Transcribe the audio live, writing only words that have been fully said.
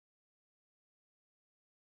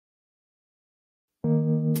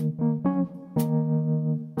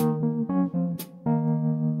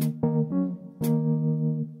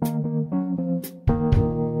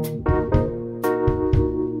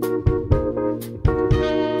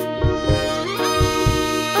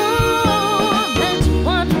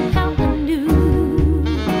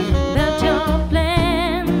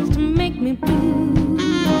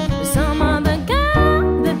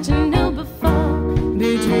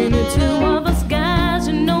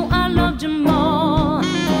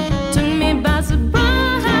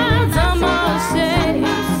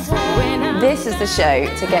the show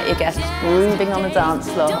to get your guests grooving on the dance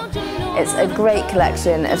floor. It's a great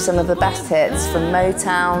collection of some of the best hits from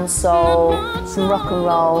Motown, soul, some rock and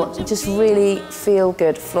roll, just really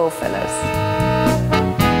feel-good floor fillers.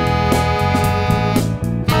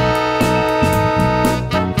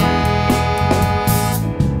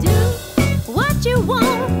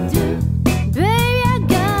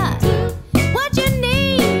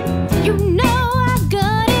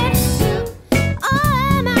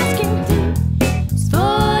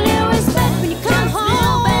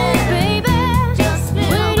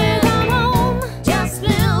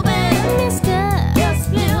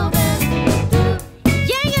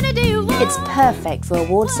 It's perfect for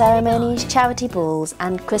award ceremonies, charity balls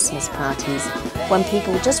and Christmas parties when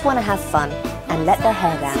people just want to have fun and let their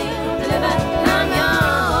hair down.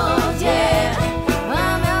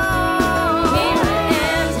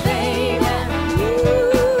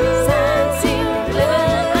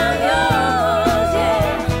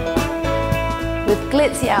 With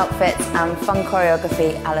glitzy outfits and fun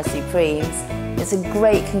choreography a la Supremes, it's a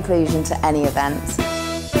great conclusion to any event.